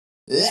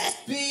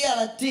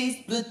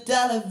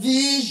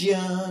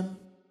SPLITelevision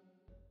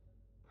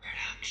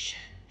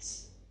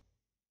Productions.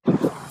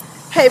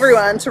 Hey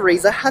everyone,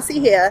 Pteresa Hussi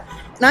here,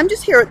 and I'm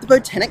just here at the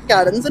Botanic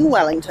Gardens in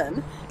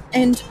Wellington,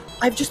 and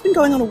I've just been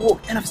going on a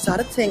walk and I've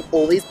started seeing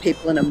all these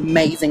people in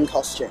amazing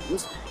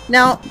costumes.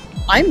 Now,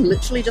 I'm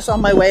literally just on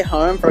my way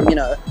home from,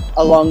 a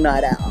long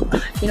night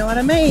out. You know what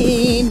I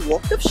mean?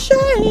 Walk of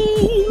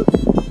shame.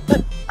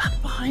 But up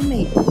behind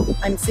me,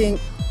 I'm seeing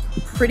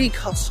pretty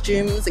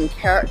costumes and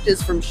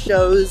characters from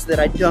shows that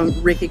I don't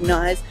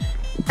recognize,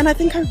 and I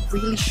think I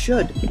really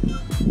should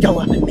go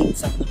up and meet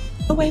some of them.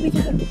 Away we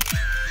go.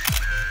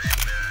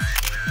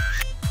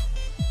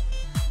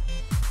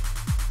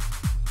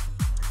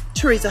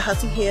 Pteresa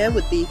Hussi here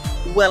with the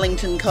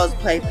Wellington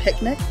Cosplay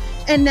Picnic,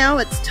 and now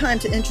it's time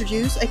to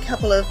introduce a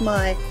couple of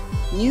my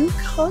new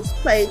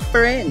cosplay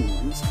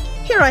friends.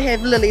 Here I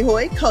have Lilly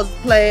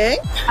cosplaying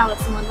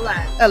Alice in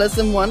Wonderland. Alice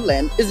in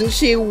Wonderland. Isn't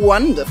she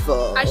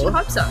wonderful? I should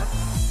hope so.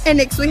 And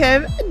next we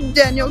have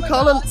Daniel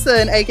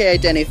Collinson, aka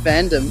Danny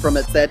Fandom from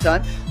It's That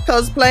Time,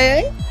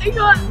 cosplaying. I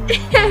got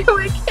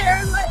wig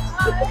hair in my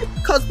eye.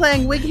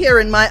 Cosplaying wig hair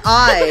in my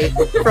eye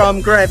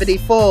from Gravity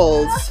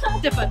Falls.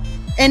 Different.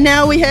 And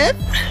now we have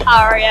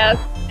Aria.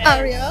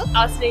 Aria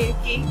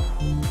Arsniki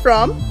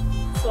from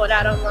Sword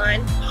Art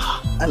Online.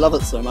 I love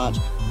it so much.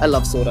 I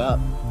love Sword Art.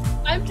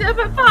 I'm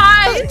Dipper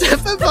Pie.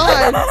 Dipper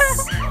Pie. I'm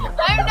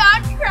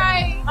not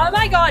crying. Oh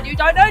my god, you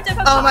don't know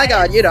Dipper Pie. Oh my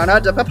god, you don't know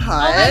Dipper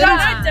Pie. Oh my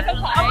god, Dipper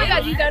Pie. Oh my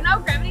god, you don't know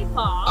Gravity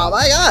Falls. Oh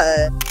my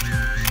god.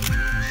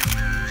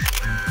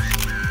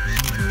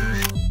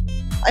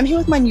 I'm here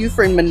with my new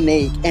friend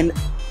Monique, and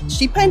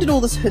she painted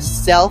all this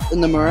herself in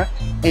the mirror,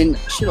 and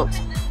she looks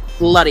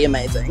bloody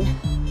amazing.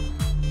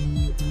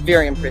 It's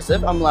very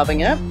impressive. I'm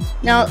loving it.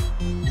 Now,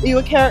 are you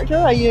a character?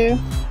 Are you?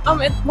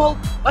 Well,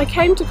 I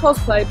came to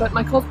cosplay, but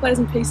my cosplay is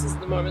in pieces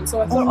at the moment, so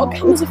I thought I'll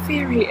come as a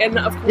fairy, and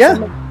of course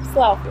I'm a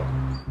flower girl.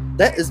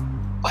 That is,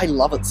 I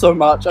love it so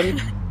much. I'm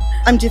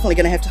definitely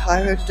going to have to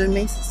hire her to do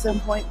me at some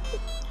point.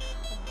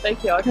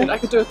 Thank you, I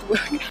could do it for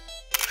work.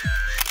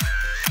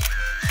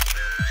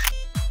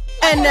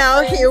 And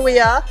now here we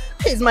are.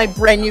 Here's my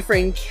brand new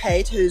friend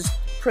Kate, who's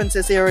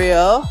Princess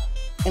Ariel.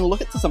 And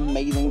look at this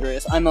amazing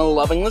dress. I'm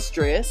loving this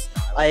dress.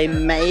 I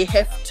may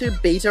have to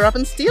beat her up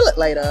and steal it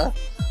later.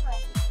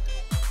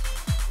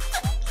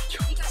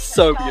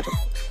 So beautiful.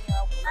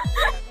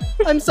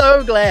 I'm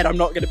so glad I'm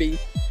not going to be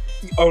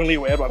the only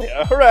weird one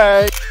here.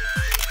 Hooray!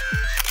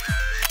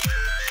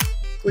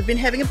 We've been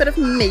having a bit of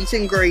meet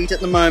and greet at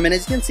the moment.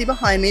 As you can see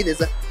behind me,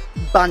 there's a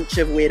bunch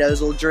of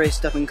weirdos all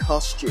dressed up in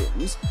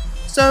costumes.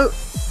 So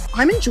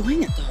I'm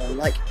enjoying it though.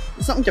 Like,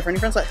 there's something different.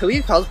 Everyone's like, who are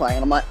you cosplaying?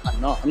 And I'm like,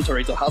 I'm not. I'm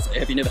Pteresa Hussi.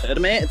 Have you never heard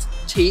of me? It's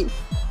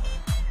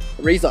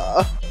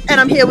Pteresa. And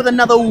I'm here with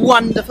another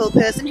wonderful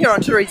person here on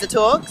Pteresa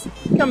Talks.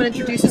 Come and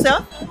introduce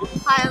yourself.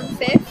 Hi, I'm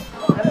Faith.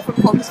 I'm from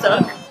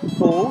Comstock.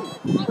 Cool.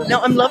 Now,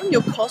 I'm loving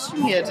your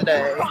costume here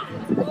today.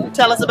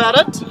 Tell us about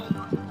it.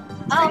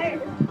 I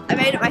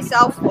made it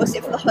myself,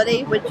 except for the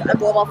hoodie, which I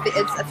bought off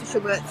its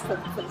official merch for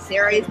the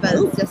series, but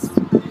it's just...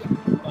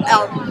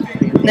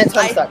 And that's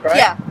Homestuck, right?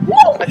 Yeah.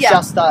 I've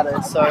just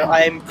started, so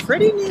I'm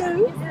pretty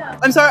new.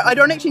 I'm sorry, I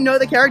don't actually know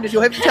the characters.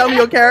 You'll have to tell me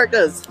your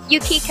characters.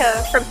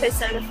 Yukiko from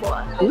Persona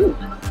 4. Ooh.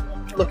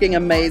 Looking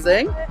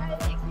amazing.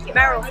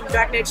 Meryl from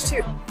Dragon Age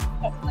 2.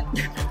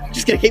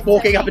 Just gonna keep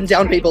walking up and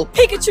down people.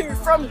 Pikachu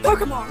from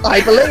Pokemon.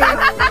 I believe.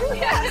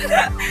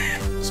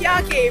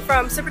 Chiaki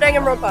from Super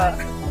Danganronpa.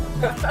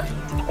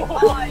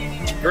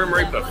 Grim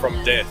Reaper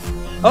from Death.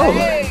 Oh.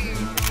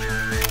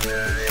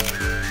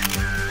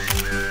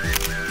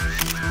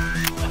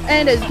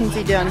 And as you can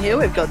see down here,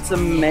 we've got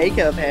some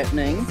makeup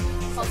happening.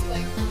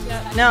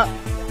 Now,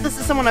 this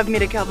is someone I've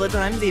met a couple of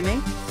times, Emii.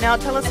 Now,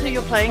 tell us who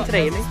you're playing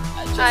today, Emii.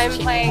 I'm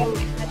playing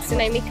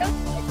Hatsune Miku.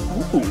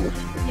 Ooh.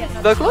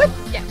 Vocaloid?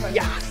 Yeah.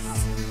 Yes.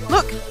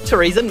 Look,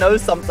 Pteresa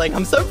knows something.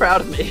 I'm so proud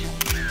of me.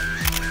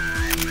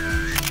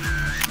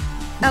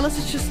 Alice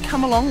has just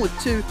come along with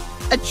two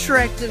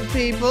attractive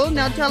people.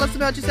 Now tell us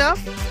about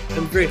yourself.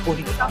 I'm very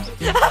horny.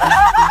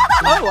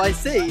 Oh, I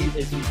see.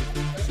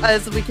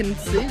 As we can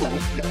see.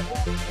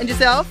 And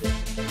yourself?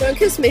 Don't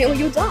kiss me or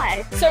you'll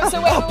die. So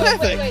wait,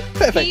 perfect.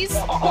 Perfect. He's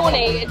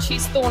horny and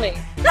she's thorny.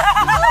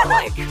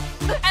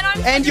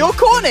 And you're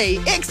corny.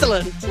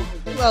 Excellent.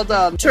 Well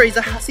done.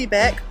 Pteresa Hussi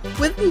back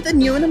with the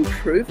new and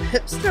improved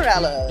Hipster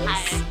Alice.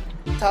 Hi.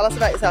 Tell us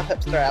about yourself,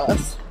 Hipster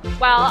Alice.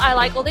 Well, I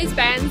like all these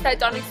bands that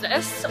don't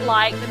exist,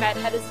 like the Mad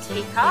Hatter's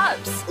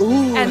Teacups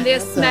Ooh, and their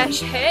smash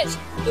hit,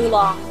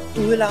 Oolong.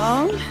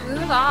 Oolong.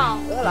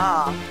 Oolong.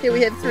 Oolong. Here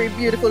we have three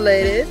beautiful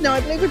ladies. Now,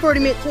 I believe we've already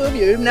met two of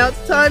you. Now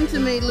it's time to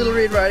meet Little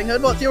Red Riding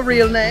Hood. What's your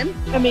real name?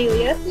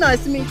 Amelia.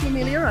 Nice to meet you,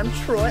 Amelia. I'm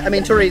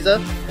Pteresa.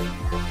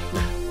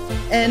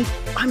 And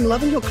I'm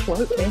loving your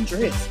cloak and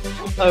dress.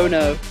 Oh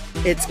no,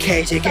 it's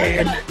Kate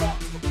again.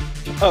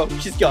 Oh,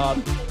 she's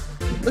gone.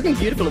 Looking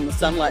beautiful in the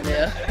sunlight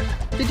there.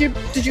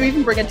 Did you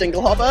even bring a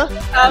dingle hopper? No,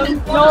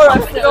 I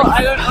forgot.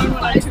 I don't own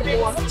one. I'm too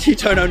poor. You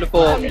don't own a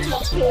fork.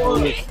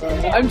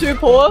 I'm too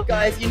poor.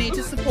 Guys, you need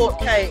to support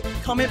Kate.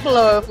 Comment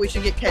below if we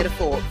should get Kate a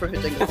fork for her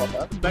dingle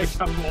hopper.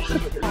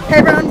 Hey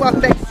everyone,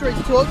 welcome back to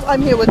Pteresa Talks.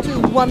 I'm here with two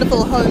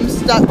wonderful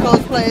Homestuck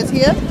cosplayers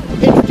here.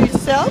 Introduce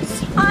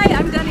yourselves. Hi,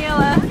 I'm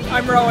Daniella.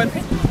 I'm Rowan.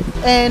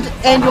 And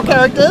your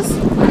characters.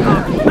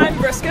 I'm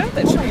Briska.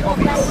 That should be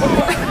obvious.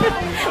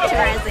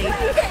 Pteresa.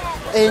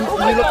 And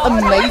you look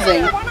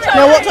amazing.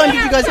 Now, what time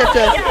did you guys have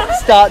to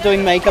start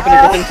doing makeup and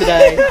everything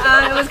today?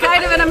 It was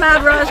kind of in a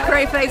mad rush,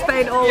 grey face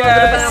paint all over the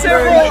bathroom.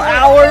 Several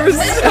hours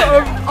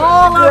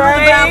all over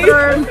the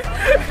bathroom.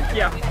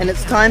 Yeah. And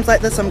it's times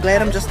like this I'm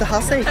glad I'm just a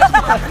hussy.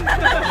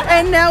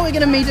 And now we're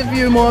going to meet a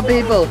few more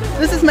people.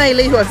 This is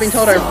Amelia, who I've been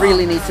told I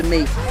really need to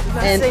meet.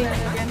 And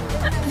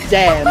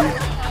damn.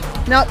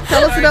 Now,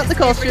 tell us about the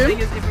costume.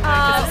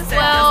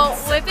 Well,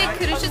 we're big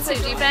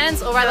Kurishitsuji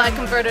fans, or rather I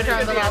converted her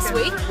in the last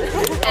week.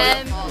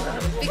 And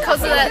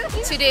because of that,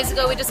 2 days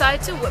ago we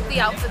decided to whip the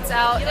outfits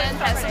out and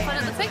have some fun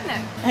at the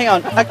picnic. Hang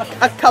on,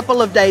 a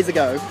couple of days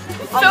ago.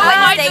 On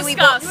Wednesday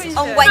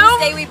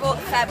we bought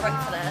fabric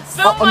for this.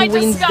 On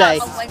Wednesday.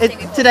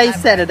 Today's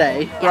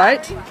Saturday,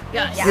 right?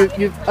 Yeah.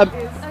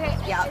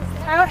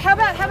 How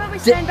about we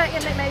stand back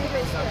and maybe do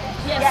it?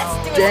 Yes,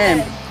 do it.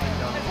 Damn.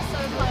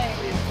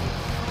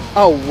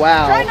 Oh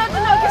wow. Try not to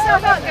knock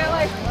yourself out, go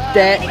like.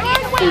 That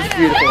is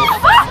beautiful.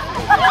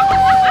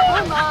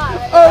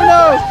 Oh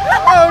no!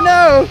 Oh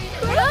no!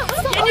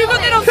 Can you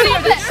look at us?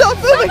 Stop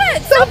filming!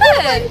 Stop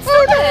filming!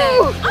 Oh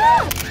no!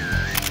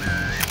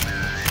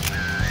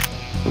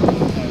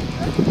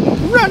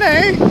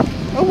 Running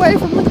away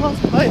from the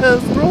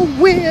cosplayers. They're all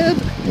weird.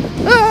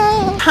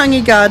 Ah.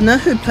 Tangi Gardiner,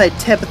 who played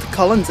Tabitha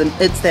Collins in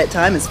It's That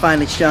Time, has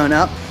finally shown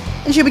up.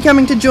 And she'll be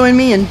coming to join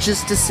me in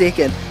just a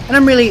second. And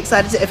I'm really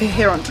excited to have her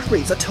here on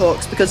Pteresa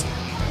Talks because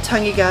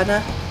Tangi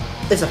Gardiner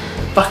is a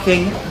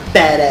fucking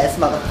badass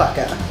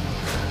motherfucker.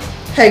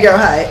 Hey girl,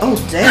 hey. Oh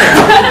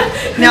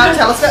damn. Now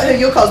tell us about who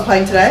you're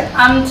cosplaying today.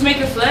 I'm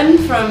Tamika Flynn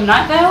from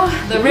Night Vale,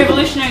 the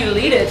revolutionary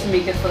leader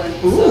Tamika Flynn.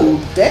 Ooh,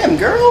 damn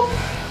girl.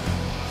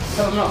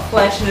 So I'm not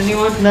flashing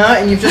anyone. No,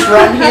 and you've just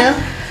run here?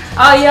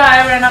 Oh yeah,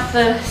 I ran up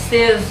the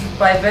stairs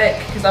by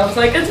Vic because I was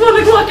like, it's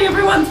 1 o'clock,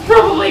 everyone's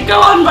probably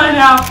gone by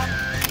now.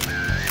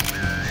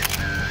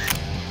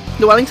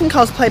 The Wellington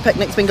Cosplay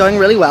Picnic's been going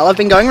really well. I've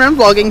been going around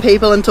vlogging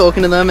people and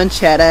talking to them and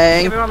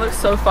chatting. Everyone looks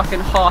so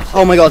fucking hot.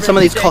 Oh my god, some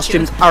of these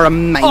costumes are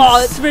amazing. Oh,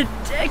 it's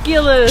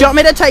ridiculous. Do you want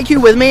me to take you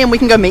with me and we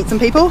can go meet some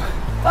people?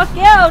 Fuck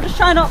yeah, I'll just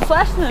try not to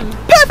flash them.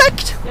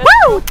 Perfect! Yeah.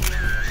 Woo!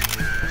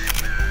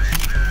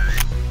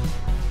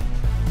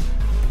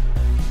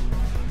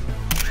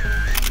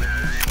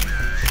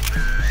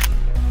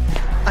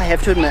 I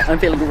have to admit, I'm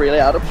feeling really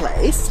out of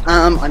place.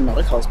 I'm not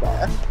a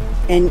cosplayer.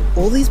 And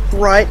all these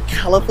bright,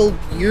 colourful,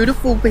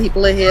 beautiful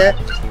people are here.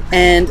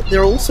 And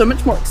they're all so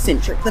much more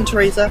eccentric than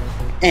Pteresa.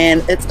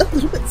 And it's a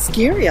little bit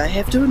scary, I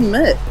have to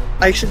admit.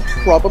 I should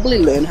probably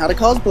learn how to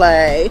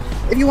cosplay.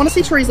 If you want to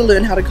see Pteresa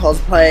learn how to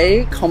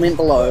cosplay, comment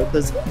below,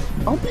 because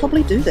I'll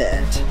probably do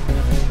that.